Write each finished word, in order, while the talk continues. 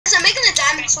I'm making a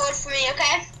diamond sword for me,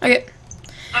 okay? Okay.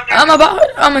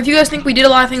 If you guys think we did a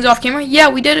lot of things off camera, yeah,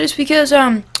 we did. It's because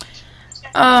I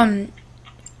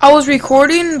was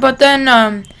recording, but then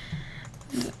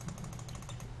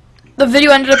the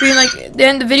video ended up being like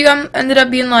the video ended up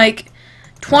being like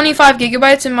 25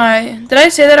 gigabytes in my. Did I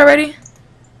say that already?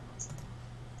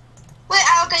 Wait,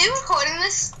 Alec, are you recording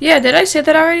this? Yeah, did I say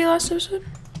that already last episode?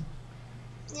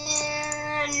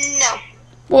 No.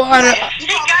 Well, I don't. Hey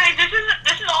guys,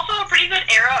 this is also a pretty good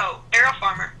arrow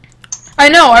farmer. I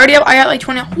know. I got like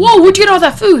 20. Whoa, where'd you get all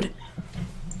that food?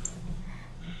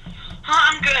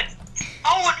 Huh? I'm good.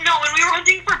 Oh no, when we were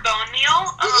hunting for bone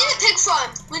meal. We need a pig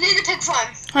farm. We need a pig farm.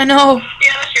 I know.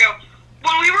 Yeah, that's true.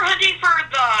 When we were hunting for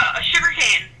the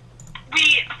sugarcane,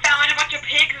 we found a bunch of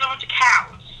pigs and a bunch of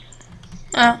cows.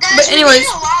 Guys, but anyways, we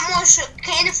need a lot more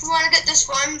sugarcane if we want to get this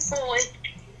farm fully.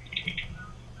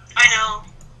 I know.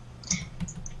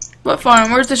 what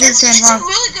farm? Where's the sugarcane It's a farm?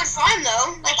 really good farm,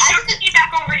 though. Like I think Get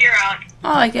back over here, Alec.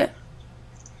 I like it.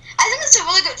 I think it's a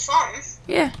really good farm.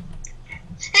 Yeah.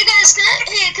 Hey guys, can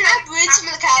I breed some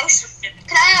of the cows?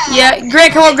 Can I? Yeah,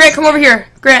 Grant, come over here.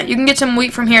 Grant, you can get some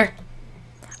wheat from here.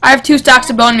 I have 2 stocks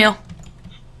of bone meal.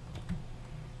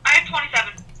 I have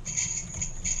 27.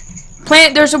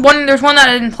 Plant. There's one that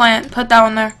I didn't plant. Put that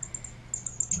one there.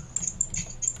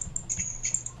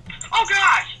 Oh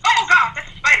gosh! Oh gosh, that's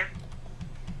a spider.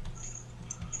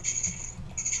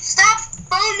 Stop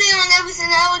bone mealing everything,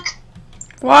 Alec.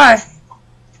 Why?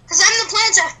 Cause I'm the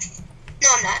planter. No,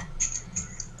 I'm not.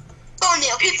 Bone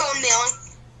meal. Keep bone mealing.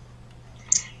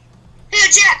 Here,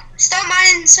 Jack. Start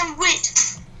mining some wheat.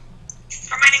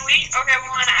 For mining wheat? Okay, we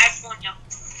want to add bone meal.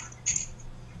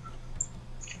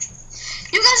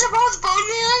 You guys are both bone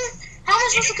mealing? How am I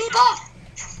supposed to keep up?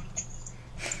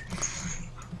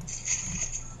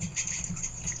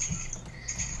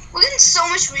 We're getting so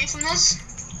much wheat from this.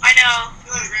 I know.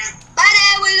 Bye,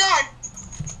 Dad. Where you going?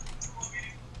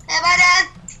 Hey, bye, Dad.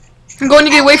 I'm going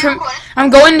to get away from. I'm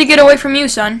going to get away from you,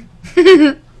 son.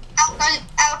 Alec,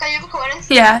 are you recording?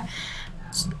 Yeah.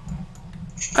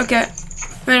 Okay.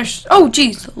 Finished. Oh,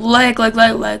 jeez. Leg. How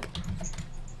about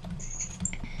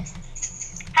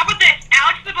this?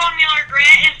 Alex the bone mealer,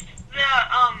 Grant is the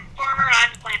farmer, and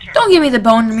I'm the planter. Don't give me the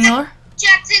bone mealer.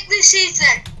 Jack, take these seeds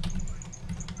then.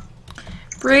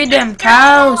 Breed them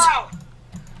cows.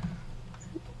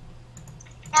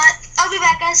 I'll be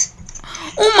back, guys.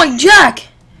 Oh my, Jack.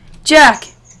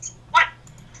 What?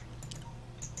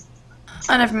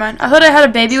 Oh, never mind. I thought I had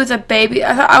a baby with a baby.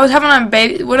 I thought I was having a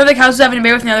baby. One of the cows was having a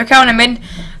baby with another cow, and I made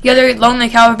the other lonely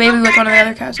cow have a baby with one of the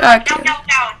other cows. Okay.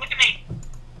 Cow, look at me.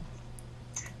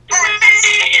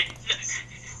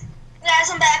 Guys,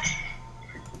 I'm back.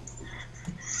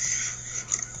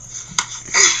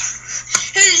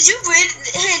 Hey,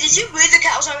 did you breed the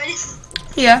cows already?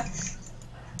 Yeah.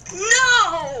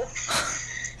 No!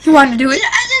 You wanted to do it?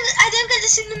 I didn't get to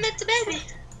see them make the baby.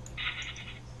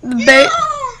 The baby.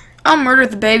 I'll murder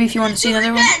the baby if you want to see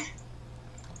another one.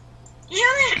 You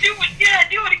hear me? Do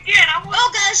it again.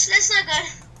 Oh gosh, that's not good.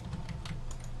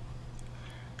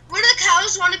 Where the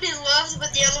cows want to be loved,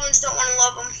 but the other ones don't want to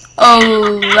love them.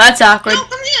 Oh, that's awkward. No,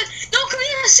 come here. No, come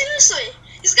here. Seriously.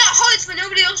 He's got hearts, but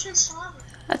nobody else wants to love him.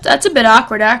 That's a bit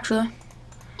awkward, actually.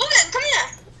 Look at him. Come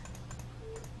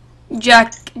here.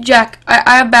 Jack,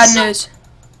 I have bad news.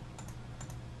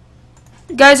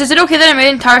 Guys, is it okay that I made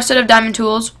an entire set of diamond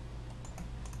tools?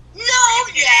 No.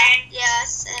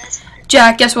 Yes. That's fine.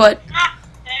 Jack, guess what? Not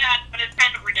bad, but it's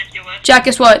kind of ridiculous. Jack,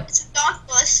 guess what? It's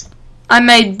ridiculous. I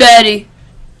made Betty.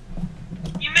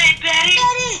 You made Betty?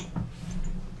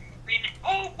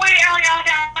 Oh, wait, Alec.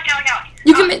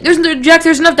 You can make, Jack,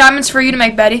 there's enough diamonds for you to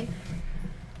make Betty.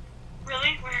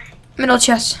 Really? Where? Middle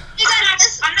chest. Hey guys,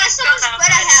 that's how much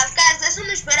bread I have. Guys, that's how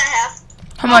much bread I have.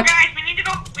 How much? Guys, we need to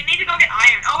go get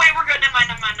iron. Oh wait, we're good. Never mind.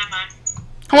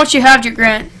 How much you have,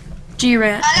 Grant?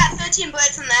 G-Rant. I got 13 bread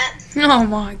from that. Oh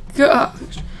my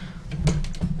gosh.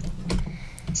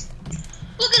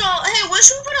 Look at all. Hey, where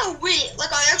should we put our wheat?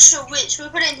 Like our extra wheat? Should we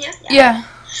put it in here? Yeah.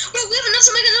 Wait, we have enough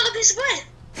to make another piece of bread.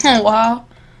 Oh wow.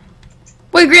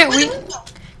 Wait, Grant,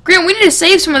 we need to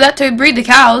save some of that to breed the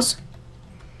cows.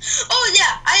 Oh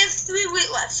yeah, I have 3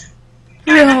 wheat left.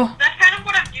 No. That's kind of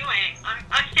what I'm doing.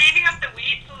 I'm saving up the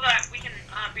wheat so that we can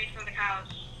breed for the cows.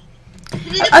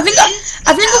 I think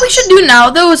what we should do now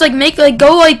though is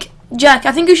Jack.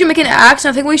 I think you should make an axe,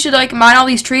 and I think we should like mine all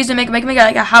these trees and make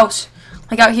like a house,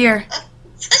 like out here.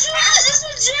 That's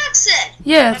what Jack said.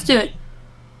 Yeah, let's do it.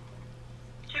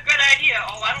 It's a good idea.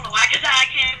 Oh, I don't know why, because I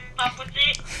came up with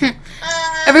it.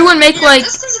 Everyone make like.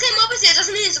 Just because I came up with it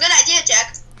doesn't mean it's a good idea,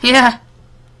 Jack. Yeah.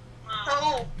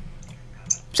 Oh.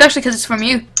 Especially because it's from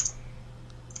you.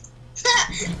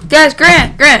 Guys,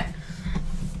 Grant.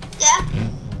 Yeah.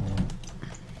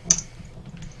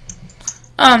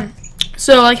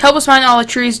 So like help us find all the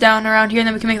trees down around here, and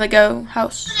then we can make like a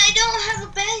house. But I don't have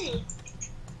a Betty.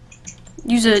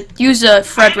 Use a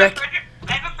Frederick.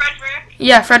 I have a Frederick.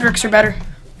 Yeah, Fredericks are better.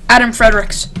 Adam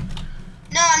Fredericks.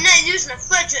 No, I'm not using a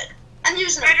Frederick. I'm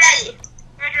using a Betty.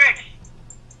 Frederick.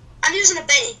 I'm using a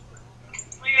Betty.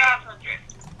 We got Frederick.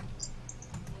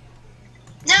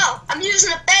 No, I'm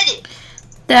using a Betty.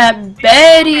 That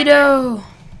Betty dough.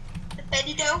 A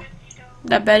Betty dough?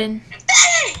 That Betty.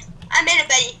 Betty! I made a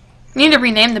Betty. We need to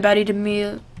rename the Betty to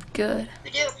be good. We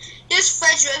do. Here's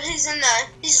Frederick.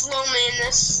 He's lonely in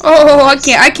this. Oh, I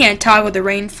can't talk with the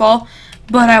rainfall,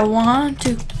 but I want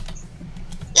to.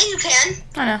 Yeah, you can.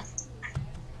 I know.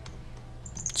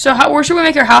 So where should we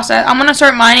make our house at? I'm gonna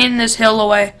start mining this hill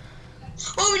away.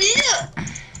 Well, we need to.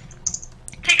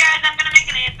 Hey guys, I'm gonna make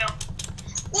an anvil.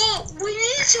 Well, we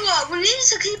need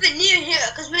to keep it near here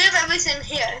because we have everything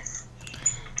here.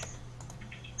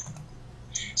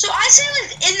 So I say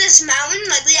like in this mountain,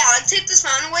 like take this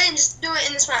mountain away and just do it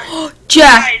in this mountain.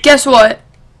 Jack, guess what?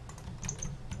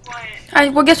 What?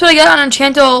 Well, guess what I got on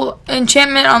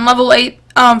enchantment on level 8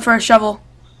 for a shovel.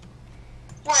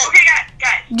 What? Okay,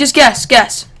 guys. Just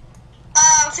guess.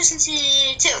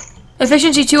 Efficiency 2.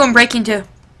 Efficiency 2 and breaking 2. Oh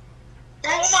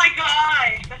my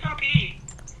gosh, that's OP.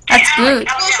 That's Hey, good.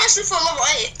 Well, especially for level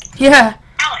 8. Yeah.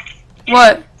 Alec.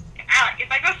 What? Alec,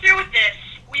 if I go through with this,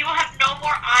 we will have no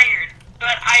more iron,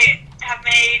 but I have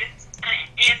made an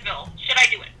anvil. Should I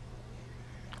do it?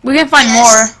 We can find Yes.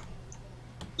 more.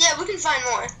 Yeah, we can find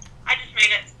more. I just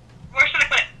made it. Where should I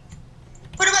put it?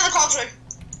 Put it by the cauldron.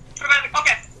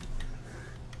 Okay.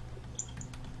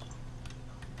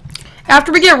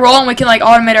 After we get rolling, we can like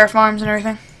automate our farms and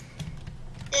everything.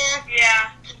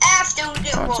 Yeah. After we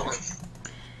get rolling.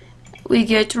 We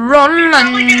get We should probably get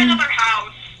rolling. another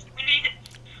house.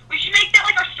 We should make that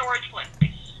like our storage place.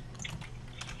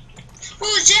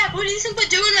 Well, Jack, what do you think we're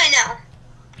doing right now?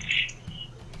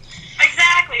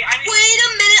 Exactly. I mean, Wait a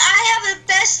minute, I have the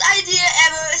best idea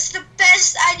ever. It's the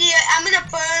best idea. I'm gonna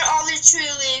burn all the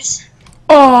tree leaves.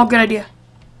 Oh, good idea.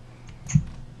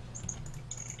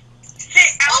 hey,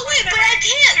 Oh wait, but I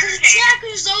can't because Jack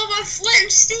used all of our flint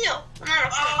and steel. I'm not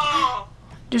a flint. Oh.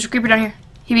 There's a creeper down here.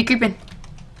 He be creeping.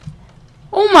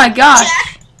 Oh my gosh.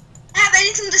 Jack, have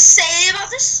anything to say about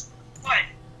this? What?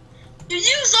 You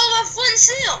used all of our flint and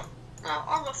steel. Oh,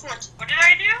 all of our flint. What did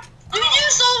I do? You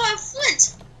used all of our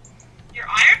flint. Your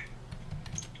iron?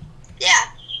 Yeah,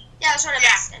 that's what I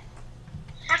meant to say.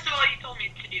 First of all, you told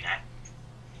me to do that.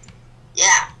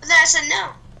 Yeah, but then I said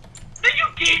no. But you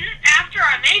didn't after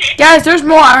I made it. Guys, there's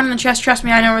more iron in the chest. Trust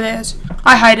me, I know where it is.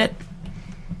 I hide it.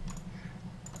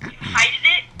 You hided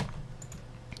it?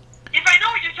 If I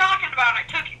know what you're talking about, I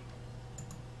took it.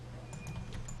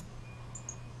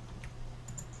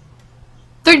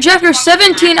 Jack, there's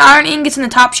 17 iron ingots in the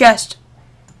top chest.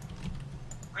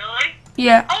 Really?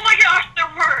 Yeah. Oh my gosh, there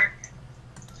were.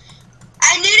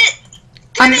 I need it.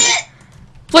 Give me it.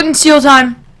 Flint and steel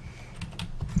time.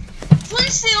 Flint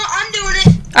and steel, I'm doing it.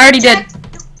 I already did. Jack,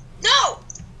 no,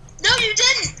 you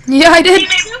didn't. Yeah, I did. He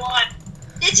made one.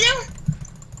 Did you?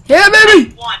 Yeah,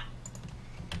 baby. One.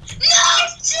 No,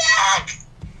 Jack.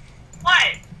 What?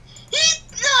 Alec.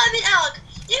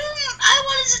 I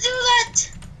wanted to do that.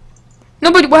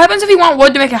 No, but what happens if you want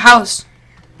wood to make a house?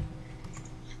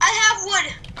 I have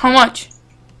wood. How much?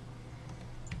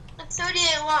 Like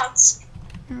 38 logs.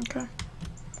 Okay.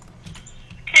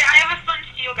 Okay, I have a flint and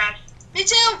steel, guys. Me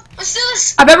too. Let's do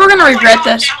this. I bet we're gonna Oh my regret gosh,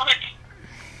 this. Alec.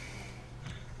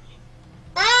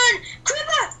 Burn,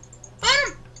 creeper. Burn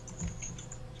him.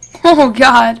 Oh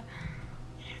God.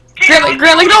 Okay,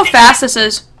 Grant, look at how fast this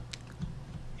is.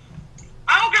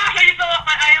 Oh gosh, I just lit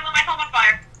myself on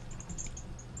fire.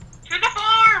 To the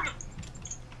farm!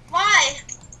 Why?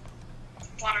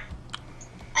 Water.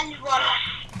 I need water.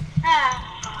 I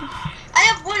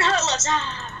have 1 heart left.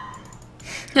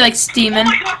 You're like Oh steaming.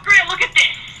 my gosh, Grant, look at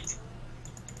this!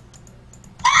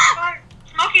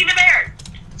 Smokey the bear!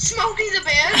 Smokey the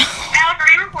bear. Alec,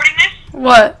 are you recording this?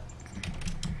 What?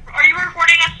 Are you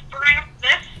recording us burning up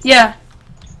this? Yeah.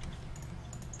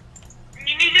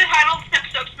 You need to title this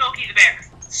episode Smokey the Bear.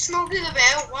 Smokey the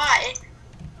bear. Why?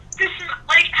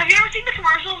 Like, have you ever seen the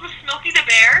commercials with Smokey the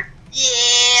Bear?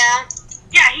 Yeah.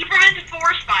 Yeah, he prevented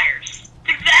forest fires.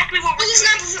 It's exactly what we're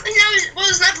doing.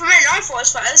 It's not preventing our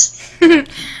forest fires.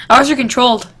 Ours are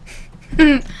controlled. Not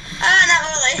really.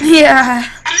 Yeah.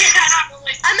 I mean, not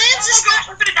really. I made it Oh to my gosh,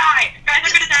 I'm gonna die. Guys,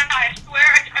 I'm gonna die. I swear,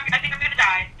 I think I'm gonna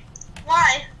die.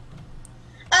 Why?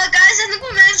 Guys, I think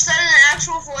we may have started an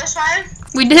actual forest fire.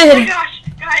 We Oh my did. gosh,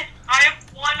 guys, I have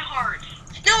 1 heart.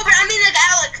 No, No, but I mean, like,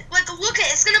 Alec, like, look at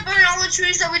it. It's gonna burn all the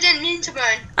trees that we didn't mean to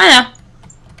burn. I know.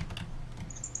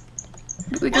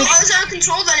 We Well, I was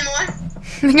uncontrolled anymore.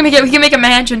 can make a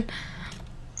mansion.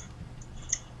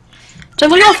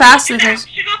 Just look how fast this is.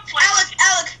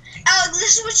 Alec,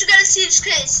 this is what you gotta see in this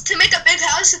case. To make a big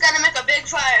house, you gotta make a big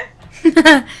fire.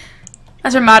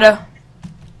 That's our motto.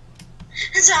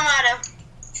 That's our motto.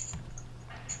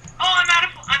 Oh, I'm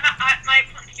my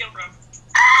flint steel broke.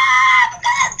 I'm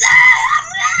gonna die! I'm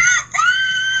gonna die!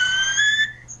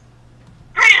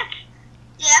 Grant!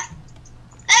 Yeah?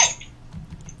 Hey!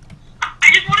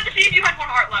 I just wanted to see if you had one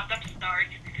heart left. I'm sorry.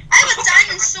 I have a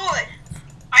diamond sword.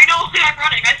 I know, I'm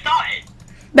running. I saw it.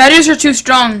 Batteries are too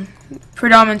strong for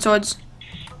diamond swords.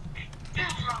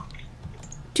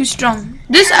 Too strong.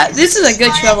 This is a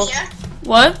good shovel.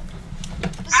 What?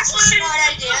 Actually,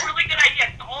 this is a really good idea.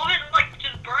 All of it, like,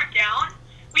 just burnt down.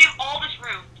 We have all this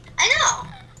room. I know.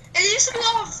 It used to be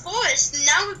all a forest, and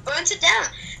now we burnt it down.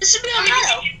 This should be our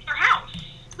motto. It's our house.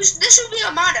 This should be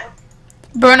our motto.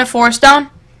 Burn a forest down?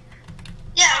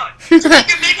 Yeah. To make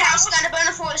a big house, gotta burn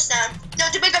a forest down. No,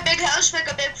 to make a big house, make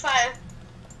a big fire.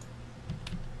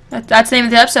 That's the name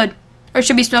of the episode. Or it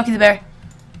should be Smokey the Bear.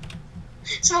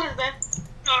 Smokey the Bear.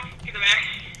 Smokey the Bear.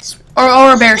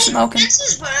 Or a bear smoking. Your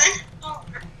fences burn.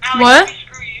 Alex, What?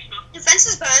 Screw you, Smokey. Your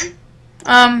fences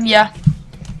burn. Yeah.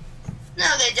 No,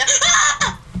 they don't.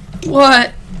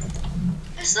 What?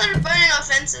 I started burning our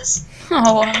fences.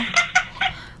 Oh, wow.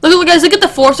 Look, guys, look at the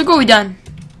forest. Look what we done.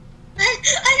 I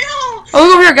know. Oh,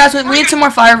 look over here, guys. We need some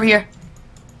more fire over here.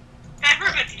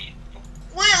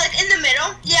 We're like in the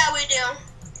middle. Yeah, we do.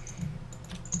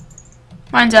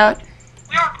 Mine's out.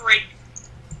 We are great.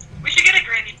 We should get a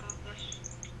granny for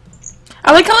this.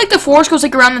 I like how the forest goes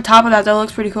like around the top of that. That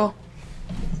looks pretty cool.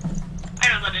 I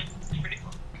know that it's pretty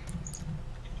cool.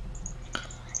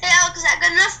 Hey, Alex, is that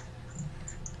good enough?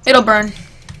 It'll burn.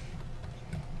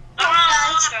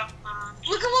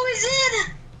 Look at what we did.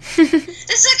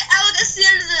 It's like Alex. It's the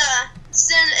end of the. It's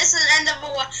the end of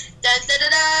a war. Da da da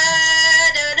da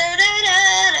da da da da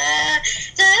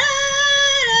da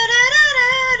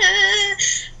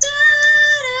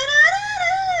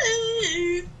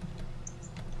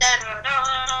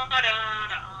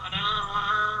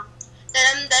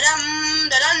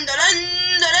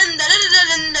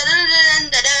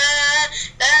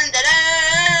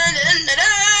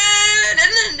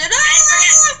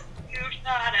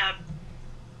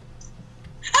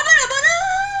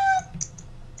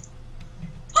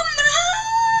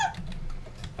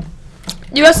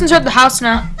You guys can start the house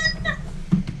now.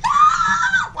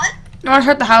 What? You want to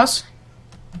start the house?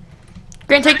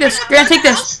 Grant, take this. Grant, take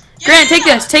this. Grant, take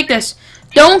this. Take this.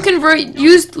 Don't convert.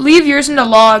 Leave yours into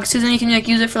logs, so then you can like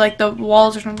use it for like the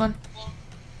walls or something.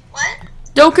 What?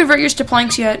 Don't convert yours to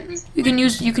planks yet. You can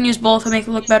use both to make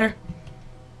it look better.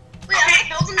 Wait, I'm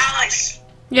building the house.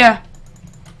 Yeah.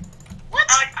 What?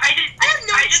 I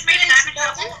just made a diamond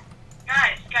shovel.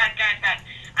 Guys.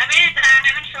 I made a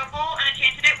diamond shovel and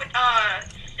enchanted it with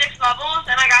 6 levels,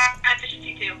 and I got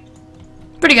efficiency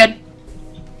 2. Pretty good.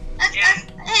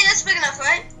 Hey, that's big enough,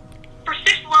 right? For 6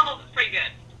 levels, it's pretty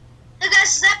good. Hey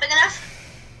guys, is that big enough?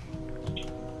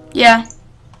 Yeah.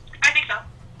 I think so.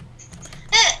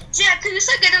 Hey, Jack, can you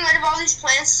start getting rid of all these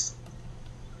plants?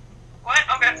 What?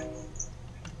 Okay.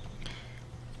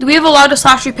 Do we have allowed to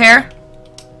slash repair?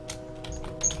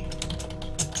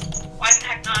 Why the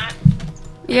heck not?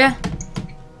 Yeah.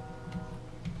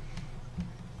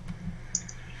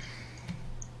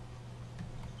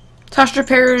 Slash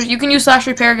repair. You can use slash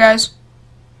repair, guys.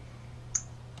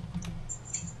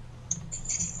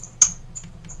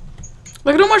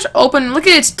 Look at how much open. Look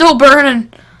at it, it's still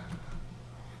burning.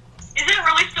 Is it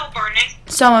really still burning?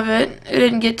 Some of it. It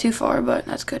didn't get too far, but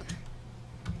that's good.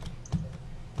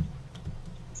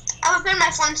 I would burn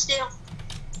my flint steel.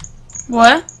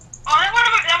 What? Oh, that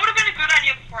would have been a good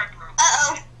idea before I broke.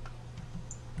 Uh-oh.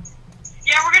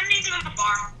 Yeah, we're gonna need to move the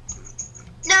farm.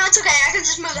 No, it's okay. I can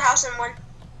just move the house in one.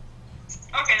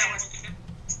 Okay, that works good.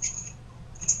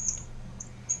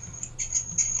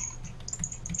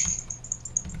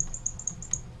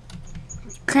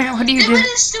 Grant, what do you Get do? rid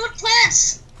of the stupid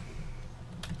plants.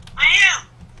 I am.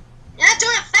 You're not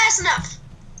doing it fast enough.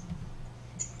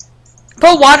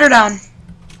 Put water down.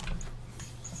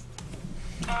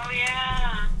 Oh,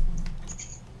 yeah.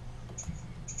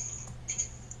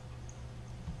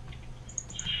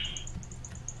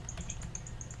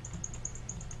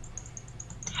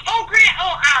 Oh, Grant.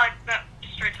 Oh, Alex. That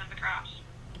destroyed some of the crops.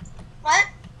 What?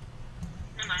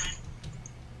 Never mind.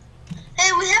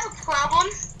 Hey, we have a problem.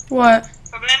 What?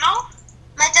 Problemo?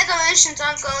 My decorations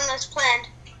aren't going as planned.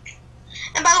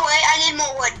 And by the way, I need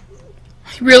more wood.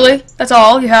 Really? That's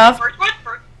all you have? First wood?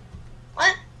 First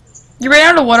You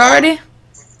ran out of wood already?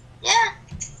 Yeah.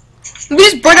 We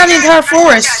just burned down the entire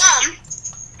forest.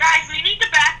 Guys, we need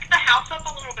to back the house up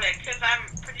a little bit because I'm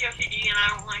pretty OCD and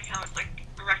I don't like how it's like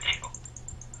a rectangle.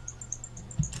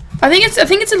 I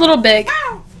think it's a little big.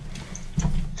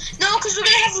 No, because we're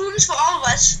gonna have rooms for all of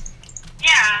us.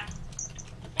 Yeah.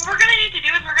 What we're gonna need to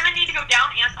do is we're gonna need to go down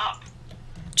and up.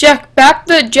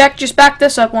 Jack, just back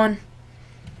this up one.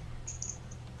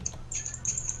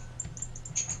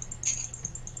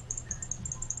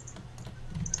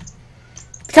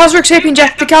 The cows are escaping,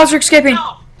 Jack. The cows are escaping.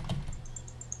 No.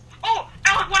 Oh,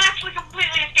 one actually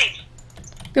completely escaped.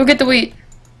 Go get the wheat.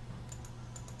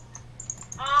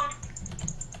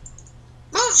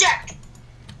 Move, Jack.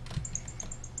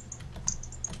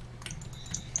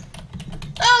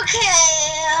 Okay.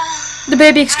 The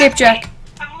baby escaped, Jack.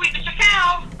 I'm a wheat, Mr.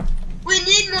 Cow. We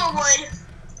need more wood.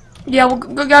 Yeah, well,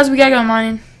 guys, we gotta go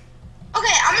mining.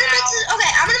 Okay, I'm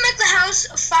gonna make the house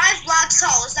 5 blocks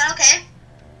tall. Is that okay?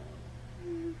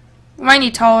 We might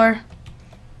need taller.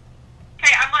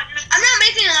 Okay, I'm letting this. I'm not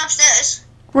making it upstairs.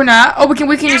 We're not. Oh, we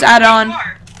can just add on.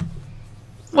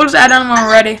 We'll just add on when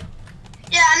we're ready.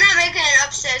 Yeah, I'm not making it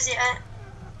upstairs yet.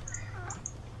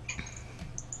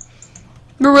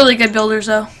 We're really good builders,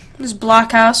 though. This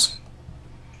block house.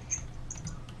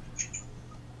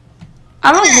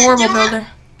 I'm a horrible builder.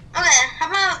 Okay, how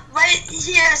about right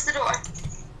here is the door?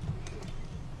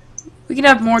 We can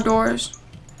have more doors.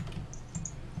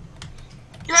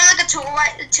 You want like a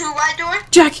two wide door?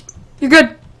 Jack, you're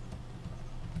good.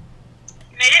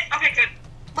 Made it? Okay, good.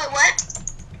 Wait, what?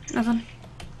 Nothing.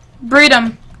 Breed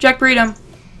them. Jack, breed them.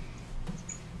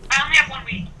 I only have 1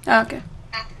 wheat. Oh, okay.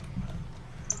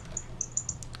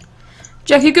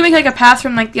 Jack, you can make like a path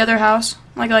from like the other house,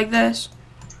 like this.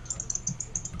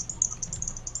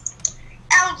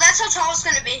 Al, that's how tall it's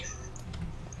gonna be.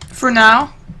 For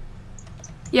now.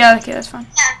 Yeah, okay, that's fine.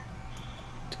 Yeah.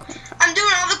 I'm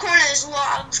doing all the corners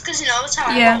logs, because you know, that's how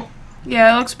I roll.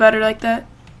 Yeah, it looks better like that.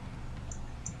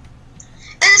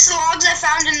 And it's the logs I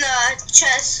found in the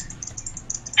chest.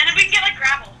 And if we can get like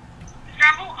gravel. Because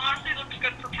gravel honestly looks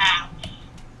good for paths.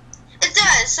 It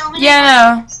does, so we Yeah,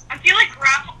 no. I feel like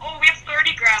gravel, oh, we have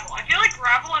 30 gravel. I feel like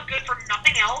gravel is good for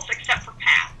nothing else except for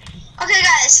paths. Okay,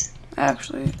 guys.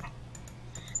 Actually.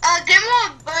 Get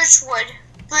more birchwood.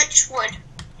 Birchwood.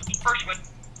 Birchwood.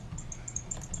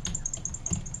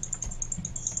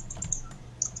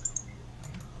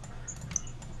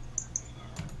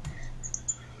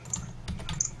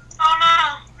 Oh no,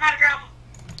 I'm out of gravel.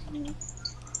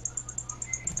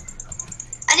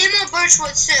 I need more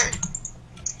birchwood soon.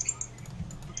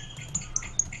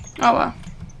 Oh, wow.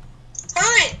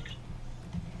 Hurry!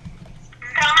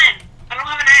 I'm coming. I don't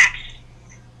have an axe.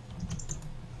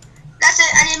 That's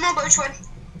it, I need more birchwood.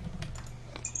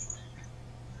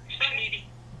 You're so needy.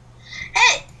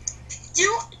 Hey!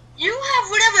 You have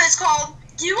whatever it's called.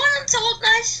 Do you want them to look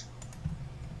nice?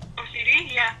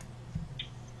 OCD? Yeah.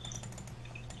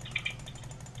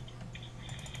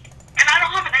 And I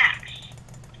don't have an axe.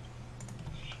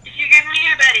 If you give me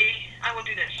a Betty, I will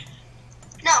do this.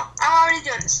 No, I'm already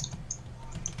doing this.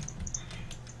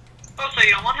 Oh, so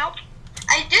you don't want help?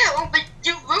 I do, but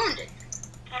you ruined it.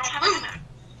 I don't have an axe.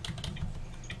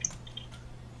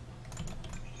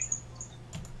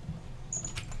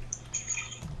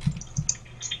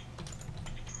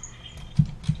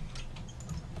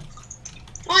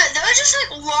 Look, there were just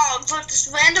like logs, like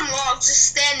just random logs just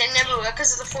standing everywhere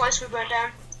because of the forest we burned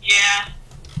down. Yeah.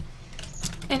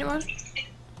 Anyone?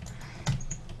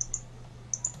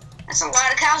 That's a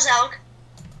lot of cows, Alec.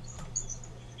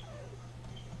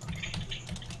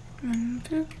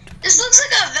 This looks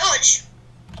like a village.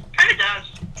 Kinda does.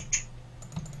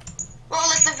 Well,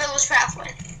 like the village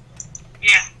pathway.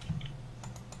 Yeah.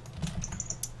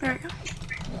 There we go.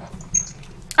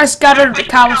 I scattered the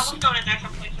cobblestone. Cobblestone in there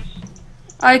some places.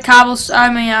 I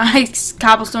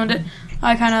cobblestoned it.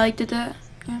 I kind of like did that.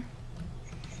 Yeah.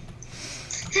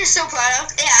 You're so proud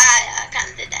of. Yeah, I kind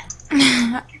of did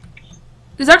that.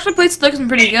 This actually place looking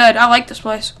pretty good. I like this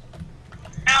place.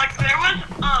 Alex, there was,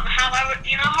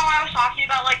 you know how I was talking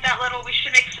about, like, that little, we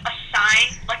should make a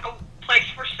sign, like a place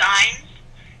for signs,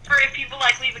 for if people,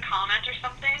 like, leave a comment or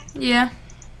something? Yeah.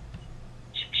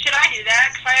 Should I do that?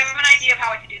 Because I have an idea of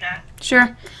how I could do that.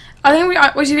 Sure. I think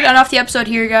we should end off the episode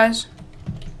here, guys.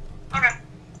 Okay.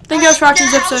 Thank you guys for watching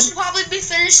this The house episode. should probably be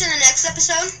finished in the next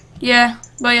episode. Yeah,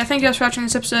 but yeah, thank you guys for watching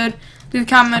this episode. Leave a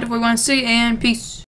comment if we want to see, and peace.